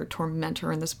would further torment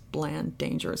her in this bland,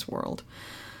 dangerous world.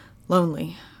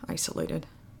 Lonely, isolated.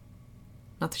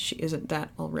 Not that she isn't that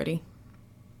already.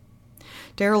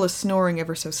 Daryl is snoring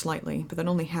ever so slightly, but that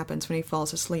only happens when he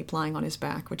falls asleep lying on his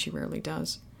back, which he rarely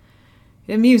does.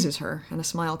 It amuses her, and a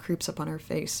smile creeps up on her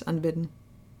face, unbidden.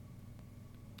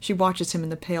 She watches him in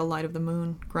the pale light of the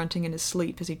moon, grunting in his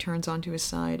sleep as he turns onto his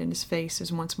side, and his face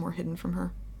is once more hidden from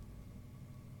her.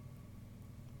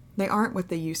 They aren't what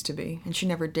they used to be, and she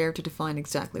never dared to define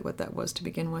exactly what that was to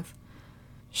begin with.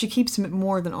 She keeps him at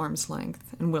more than arm's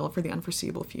length, and will for the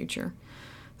unforeseeable future.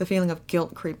 The feeling of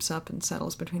guilt creeps up and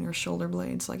settles between her shoulder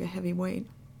blades like a heavy weight.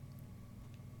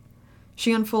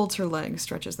 She unfolds her legs,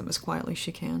 stretches them as quietly as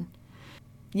she can.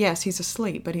 Yes, he's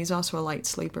asleep, but he's also a light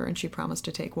sleeper, and she promised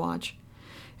to take watch.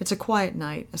 It's a quiet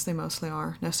night, as they mostly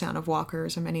are. No sound of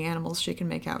walkers or many animals she can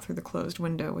make out through the closed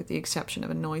window, with the exception of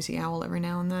a noisy owl every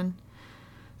now and then.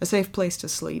 A safe place to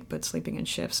sleep, but sleeping in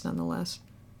shifts nonetheless.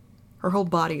 Her whole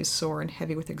body is sore and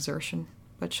heavy with exertion,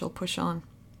 but she'll push on,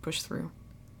 push through.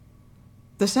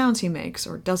 The sounds he makes,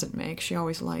 or doesn't make, she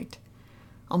always liked.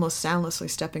 Almost soundlessly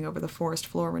stepping over the forest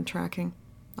floor when tracking.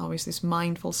 Always these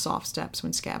mindful, soft steps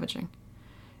when scavenging.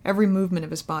 Every movement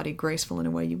of his body graceful in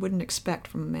a way you wouldn't expect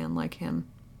from a man like him.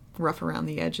 Rough around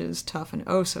the edges, tough and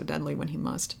oh so deadly when he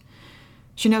must.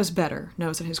 She knows better,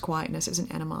 knows that his quietness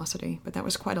isn't animosity, but that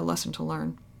was quite a lesson to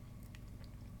learn.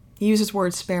 He uses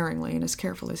words sparingly and as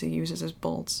careful as he uses his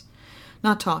bolts.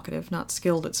 Not talkative, not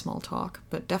skilled at small talk,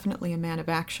 but definitely a man of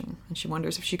action, and she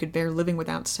wonders if she could bear living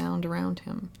without sound around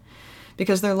him.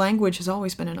 Because their language has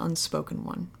always been an unspoken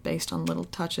one, based on little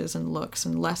touches and looks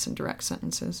and less in direct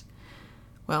sentences.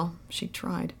 Well, she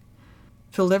tried.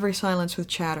 Filled every silence with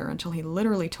chatter until he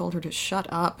literally told her to shut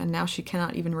up, and now she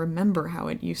cannot even remember how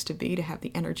it used to be to have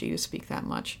the energy to speak that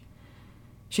much.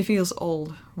 She feels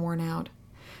old, worn out.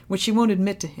 Which she won't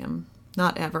admit to him,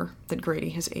 not ever, that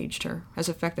Grady has aged her, has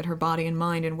affected her body and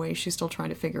mind in ways she's still trying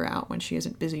to figure out when she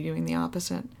isn't busy doing the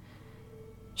opposite.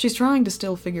 She's trying to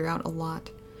still figure out a lot.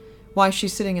 Why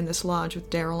she's sitting in this lodge with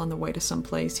Daryl on the way to some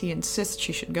place he insists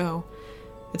she should go.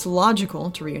 It's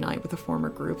logical to reunite with a former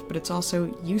group, but it's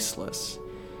also useless.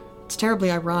 It's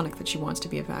terribly ironic that she wants to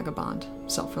be a vagabond,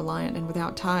 self-reliant and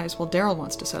without ties, while Daryl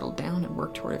wants to settle down and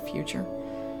work toward a future.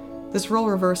 This role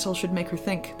reversal should make her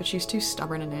think, but she's too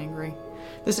stubborn and angry.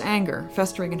 This anger,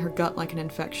 festering in her gut like an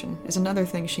infection, is another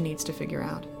thing she needs to figure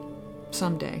out.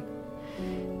 Someday.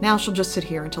 Now she'll just sit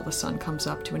here until the sun comes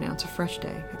up to announce a fresh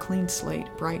day, a clean slate,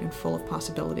 bright and full of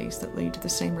possibilities that lead to the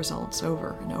same results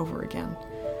over and over again.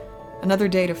 Another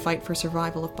day to fight for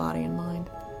survival of body and mind.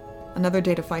 Another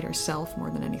day to fight herself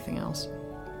more than anything else.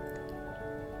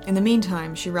 In the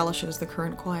meantime, she relishes the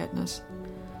current quietness.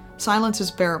 Silence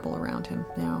is bearable around him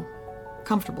now.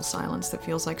 Comfortable silence that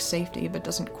feels like safety but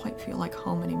doesn't quite feel like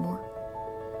home anymore.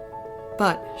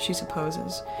 But, she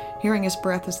supposes, hearing his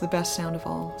breath is the best sound of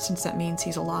all, since that means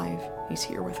he's alive, he's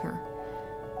here with her.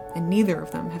 And neither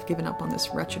of them have given up on this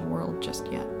wretched world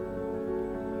just yet.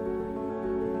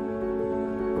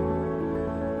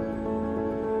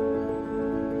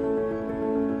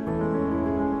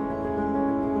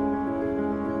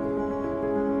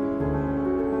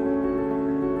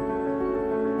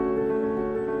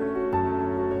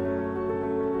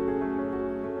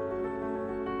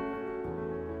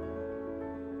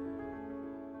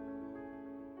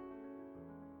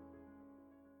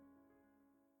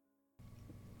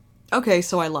 Okay,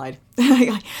 so I lied.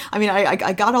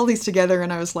 I got all these together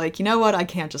and I was like, you know what? I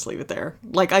can't just leave it there.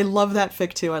 Like, I love that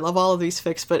fic too. I love all of these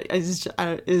fics, but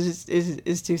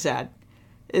it's too sad.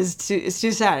 It's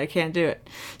too sad. I can't do it.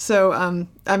 So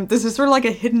this is sort of like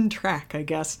a hidden track, I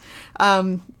guess.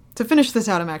 To finish this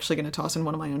out, I'm actually going to toss in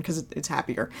one of my own because it's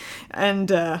happier.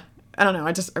 And I don't know.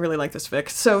 I really like this fic.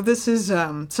 So this is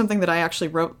something that I actually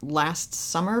wrote last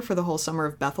summer for the whole Summer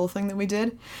of Bethel thing that we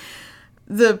did.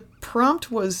 The prompt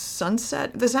was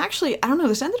Sunset. This actually, I don't know,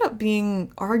 this ended up being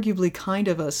arguably kind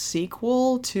of a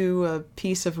sequel to a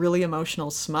piece of really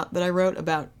emotional smut that I wrote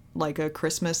about, like, a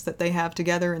Christmas that they have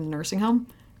together in the nursing home.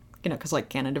 You know, because, like,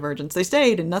 canon divergence, they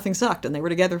stayed and nothing sucked and they were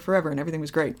together forever and everything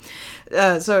was great.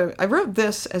 So I wrote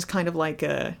this as kind of like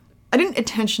a... I didn't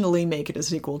intentionally make it a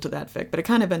sequel to that fic, but it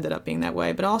kind of ended up being that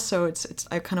way. But also,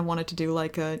 I kind of wanted to do,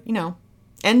 like, a, you know,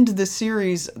 end the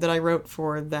series that I wrote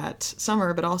for that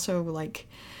summer, but also, like,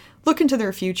 look into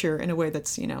their future in a way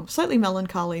that's, you know, slightly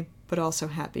melancholy, but also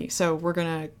happy. So we're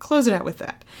going to close it out with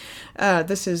that.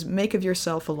 This is Make of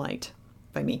Yourself a Light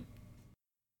by me.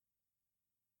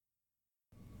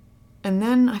 And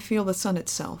then I feel the sun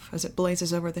itself as it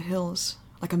blazes over the hills,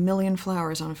 like a million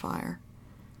flowers on fire.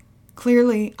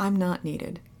 Clearly, I'm not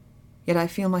needed, yet I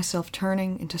feel myself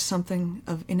turning into something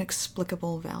of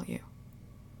inexplicable value.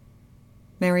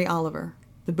 Mary Oliver,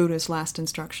 The Buddha's Last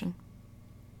Instruction.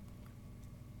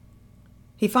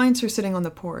 He finds her sitting on the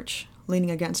porch,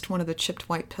 leaning against one of the chipped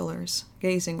white pillars,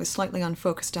 gazing with slightly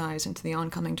unfocused eyes into the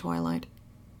oncoming twilight.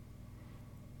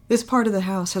 This part of the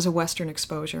house has a western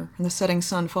exposure, and the setting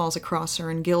sun falls across her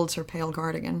and gilds her pale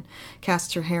cardigan,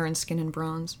 casts her hair and skin in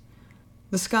bronze.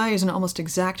 The sky is an almost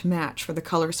exact match for the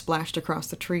color splashed across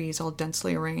the trees all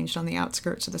densely arranged on the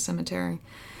outskirts of the cemetery,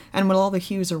 and when all the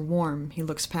hues are warm, he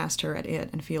looks past her at it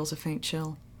and feels a faint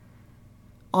chill.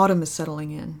 Autumn is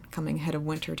settling in, coming ahead of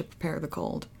winter to prepare the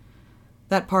cold.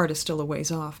 That part is still a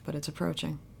ways off, but it's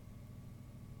approaching.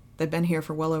 They've been here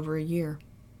for well over a year.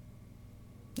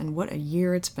 And what a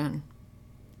year it's been.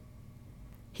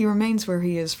 He remains where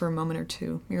he is for a moment or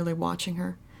two, merely watching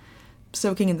her,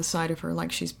 soaking in the sight of her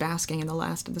like she's basking in the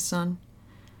last of the sun.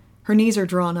 Her knees are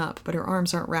drawn up, but her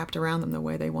arms aren't wrapped around them the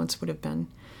way they once would have been.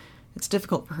 It's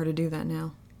difficult for her to do that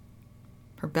now.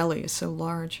 Her belly is so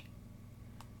large.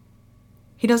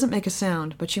 He doesn't make a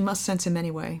sound, but she must sense him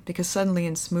anyway, because suddenly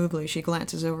and smoothly she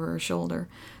glances over her shoulder,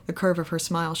 the curve of her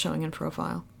smile showing in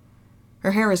profile.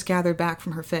 Her hair is gathered back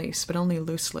from her face, but only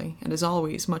loosely, and as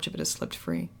always, much of it has slipped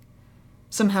free.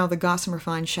 Somehow the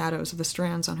gossamer-fine shadows of the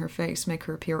strands on her face make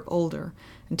her appear older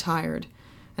and tired,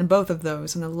 and both of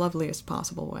those in the loveliest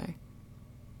possible way.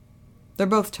 They're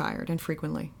both tired, and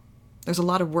frequently. There's a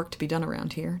lot of work to be done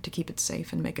around here to keep it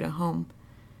safe and make it a home.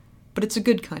 But it's a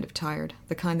good kind of tired,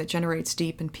 the kind that generates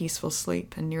deep and peaceful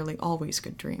sleep and nearly always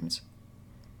good dreams.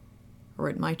 Or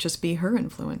it might just be her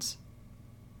influence.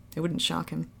 It wouldn't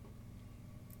shock him.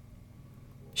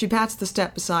 She pats the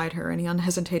step beside her, and he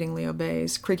unhesitatingly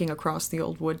obeys, creaking across the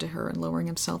old wood to her and lowering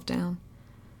himself down.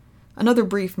 Another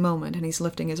brief moment, and he's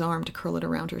lifting his arm to curl it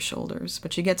around her shoulders,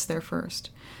 but she gets there first.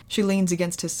 She leans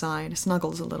against his side,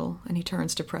 snuggles a little, and he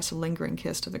turns to press a lingering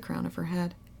kiss to the crown of her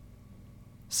head.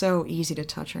 So easy to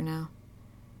touch her now.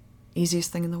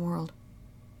 Easiest thing in the world.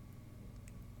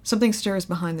 Something stirs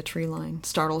behind the tree line,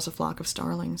 startles a flock of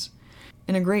starlings.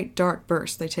 In a great dark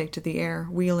burst, they take to the air,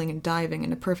 wheeling and diving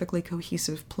in a perfectly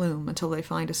cohesive plume until they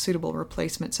find a suitable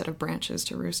replacement set of branches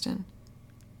to roost in.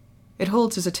 It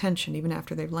holds his attention even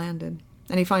after they've landed,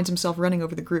 and he finds himself running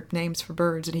over the group names for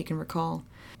birds that he can recall.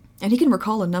 And he can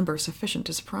recall a number sufficient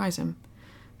to surprise him.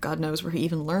 God knows where he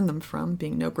even learned them from,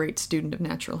 being no great student of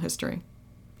natural history.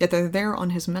 Yet they're there on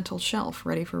his mental shelf,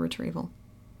 ready for retrieval.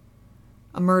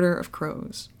 A murder of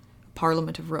crows, a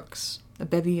parliament of rooks, a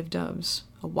bevy of doves,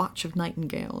 a watch of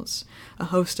nightingales, a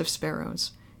host of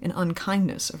sparrows, an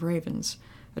unkindness of ravens,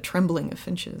 a trembling of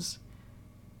finches,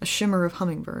 a shimmer of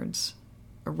hummingbirds,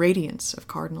 a radiance of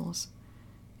cardinals,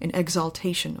 an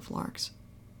exaltation of larks.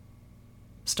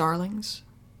 Starlings,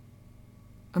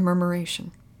 a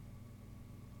murmuration.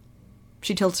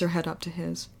 She tilts her head up to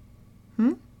his.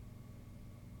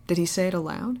 Did he say it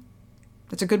aloud?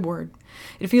 It's a good word.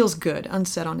 It feels good,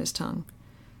 unsaid on his tongue.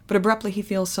 But abruptly he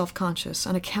feels self-conscious,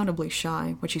 unaccountably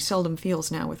shy, which he seldom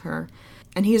feels now with her,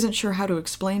 and he isn't sure how to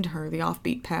explain to her the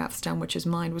offbeat paths down which his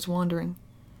mind was wandering.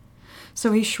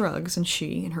 So he shrugs, and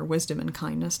she, in her wisdom and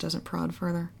kindness, doesn't prod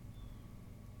further.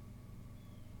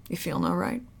 You feeling all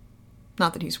right?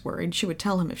 Not that he's worried. She would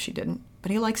tell him if she didn't,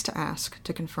 but he likes to ask,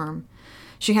 to confirm.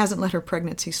 She hasn't let her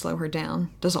pregnancy slow her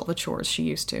down, does all the chores she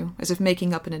used to, as if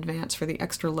making up in advance for the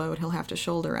extra load he'll have to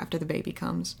shoulder after the baby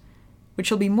comes. Which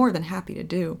he'll be more than happy to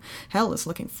do. Hell is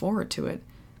looking forward to it.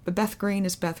 But Beth Green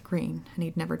is Beth Green, and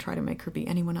he'd never try to make her be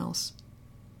anyone else.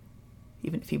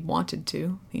 Even if he wanted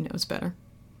to, he knows better.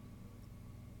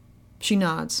 She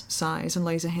nods, sighs, and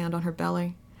lays a hand on her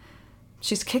belly.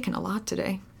 She's kicking a lot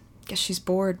today. Guess she's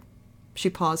bored. She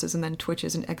pauses and then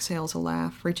twitches and exhales a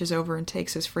laugh, reaches over and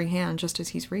takes his free hand just as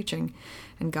he's reaching,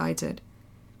 and guides it.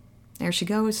 There she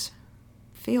goes.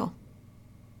 Feel.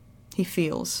 He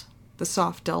feels, the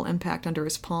soft, dull impact under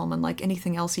his palm, unlike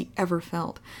anything else he ever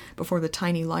felt, before the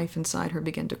tiny life inside her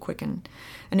began to quicken.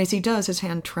 And as he does, his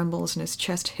hand trembles and his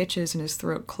chest hitches and his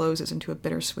throat closes into a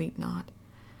bittersweet knot.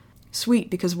 Sweet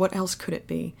because what else could it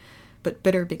be, but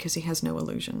bitter because he has no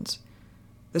illusions.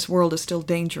 This world is still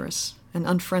dangerous and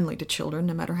unfriendly to children,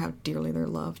 no matter how dearly they're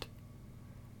loved.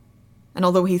 And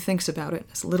although he thinks about it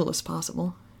as little as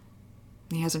possible,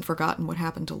 he hasn't forgotten what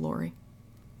happened to Lori.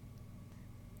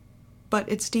 But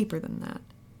it's deeper than that.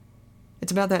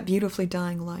 It's about that beautifully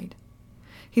dying light.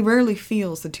 He rarely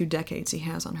feels the 2 decades he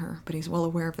has on her, but he's well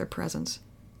aware of their presence.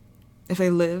 If they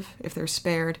live, if they're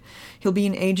spared, he'll be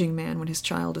an aging man when his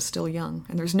child is still young,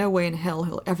 and there's no way in hell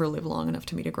he'll ever live long enough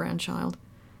to meet a grandchild.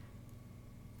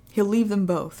 He'll leave them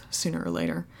both, sooner or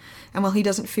later, and while he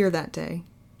doesn't fear that day,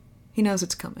 he knows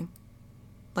it's coming.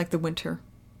 Like the winter,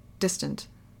 distant,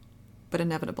 but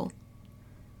inevitable.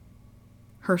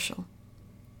 Herschel.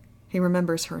 He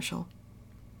remembers Herschel.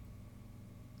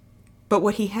 But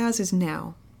what he has is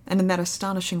now, and in that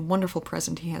astonishing, wonderful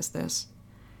present he has this.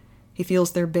 He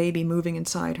feels their baby moving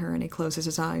inside her, and he closes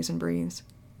his eyes and breathes.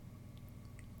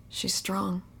 She's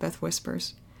strong, Beth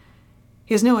whispers.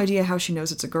 He has no idea how she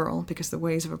knows it's a girl, because the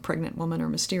ways of a pregnant woman are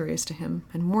mysterious to him,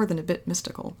 and more than a bit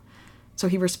mystical. So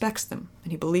he respects them,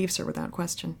 and he believes her without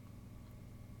question.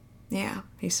 Yeah,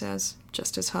 he says,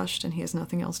 just as hushed, and he has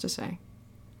nothing else to say.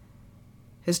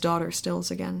 His daughter stills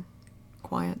again,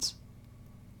 quiets.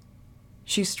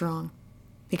 She's strong.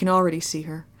 He can already see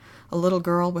her, a little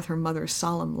girl with her mother's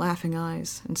solemn, laughing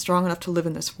eyes, and strong enough to live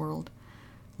in this world,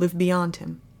 live beyond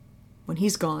him. When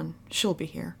he's gone, she'll be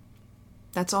here.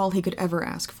 That's all he could ever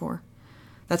ask for.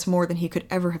 That's more than he could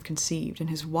ever have conceived in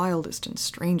his wildest and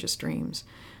strangest dreams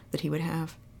that he would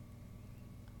have.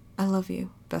 I love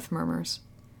you, Beth murmurs.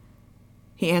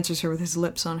 He answers her with his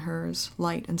lips on hers,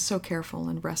 light and so careful,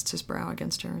 and rests his brow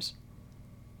against hers.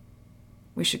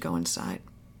 We should go inside.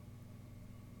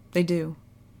 They do.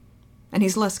 And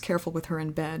he's less careful with her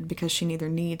in bed, because she neither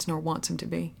needs nor wants him to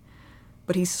be.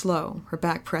 But he's slow, her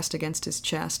back pressed against his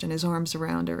chest, and his arms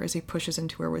around her as he pushes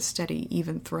into her with steady,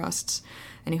 even thrusts,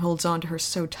 and he holds on to her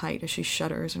so tight as she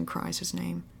shudders and cries his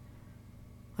name.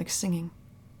 Like singing.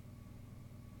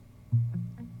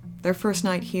 Their first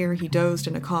night here, he dozed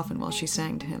in a coffin while she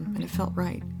sang to him, and it felt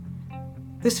right.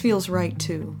 This feels right,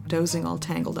 too, dozing all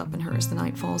tangled up in her as the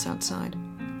night falls outside.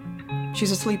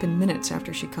 She's asleep in minutes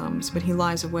after she comes, but he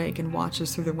lies awake and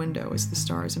watches through the window as the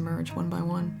stars emerge one by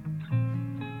one.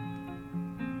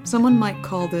 Someone might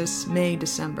call this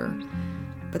May-December,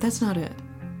 but that's not it.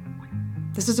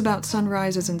 This is about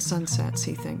sunrises and sunsets,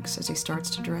 he thinks, as he starts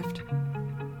to drift.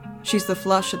 She's the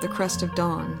flush at the crest of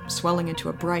dawn, swelling into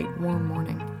a bright, warm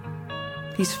morning.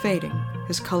 He's fading,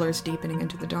 his colors deepening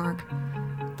into the dark,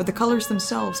 but the colors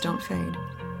themselves don't fade.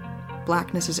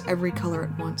 Blackness is every color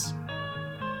at once.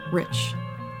 Rich,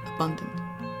 abundant.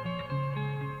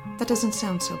 That doesn't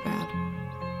sound so bad.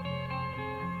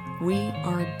 We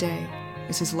are a day,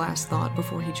 is his last thought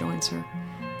before he joins her,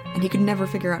 and he could never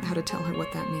figure out how to tell her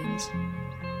what that means.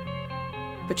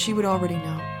 But she would already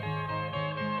know.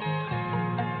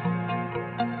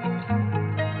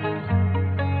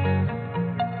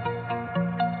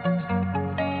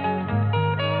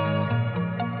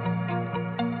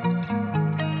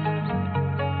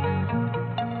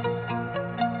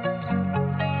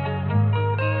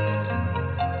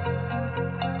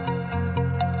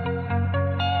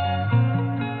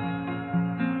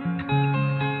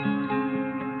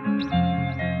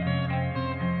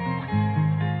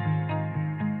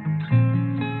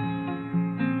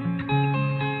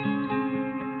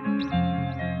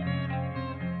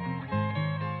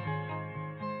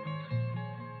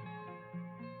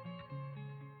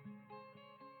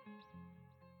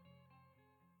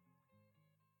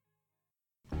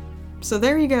 So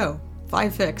there you go,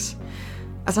 5 fics.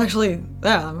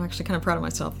 I'm actually kind of proud of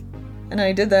myself. And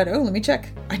I did that, let me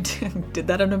check. I did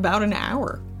that in about an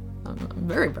hour. I'm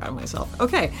very proud of myself.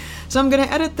 Okay, so I'm going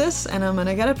to edit this and I'm going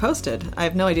to get it posted. I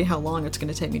have no idea how long it's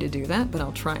going to take me to do that, but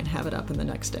I'll try and have it up in the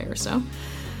next day or so.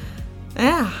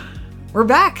 Yeah, we're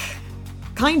back.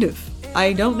 Kind of.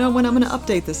 I don't know when I'm going to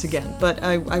update this again, but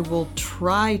I will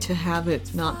try to have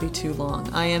it not be too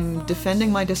long. I am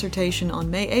defending my dissertation on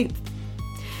May 8th.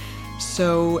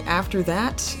 So after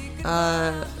that,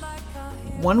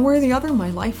 one way or the other, my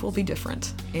life will be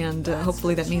different. And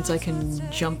hopefully that means I can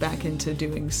jump back into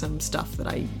doing some stuff that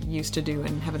I used to do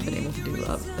and haven't been able to do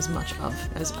as much of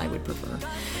as I would prefer.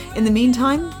 In the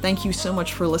meantime, thank you so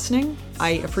much for listening.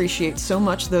 I appreciate so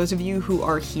much those of you who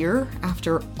are here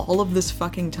after all of this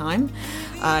fucking time.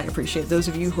 I appreciate those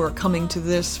of you who are coming to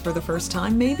this for the first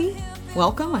time, maybe.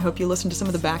 Welcome. I hope you listened to some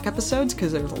of the back episodes,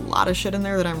 because there's a lot of shit in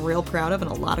there that I'm real proud of, and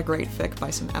a lot of great fic by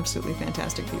some absolutely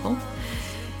fantastic people.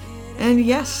 And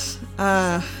yes,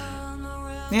 yeah,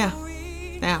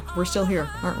 we're still here,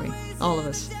 aren't we? All of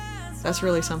us. That's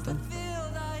really something.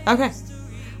 Okay,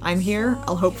 I'm here.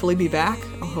 I'll hopefully be back.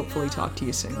 I'll hopefully talk to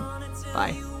you soon.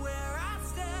 Bye.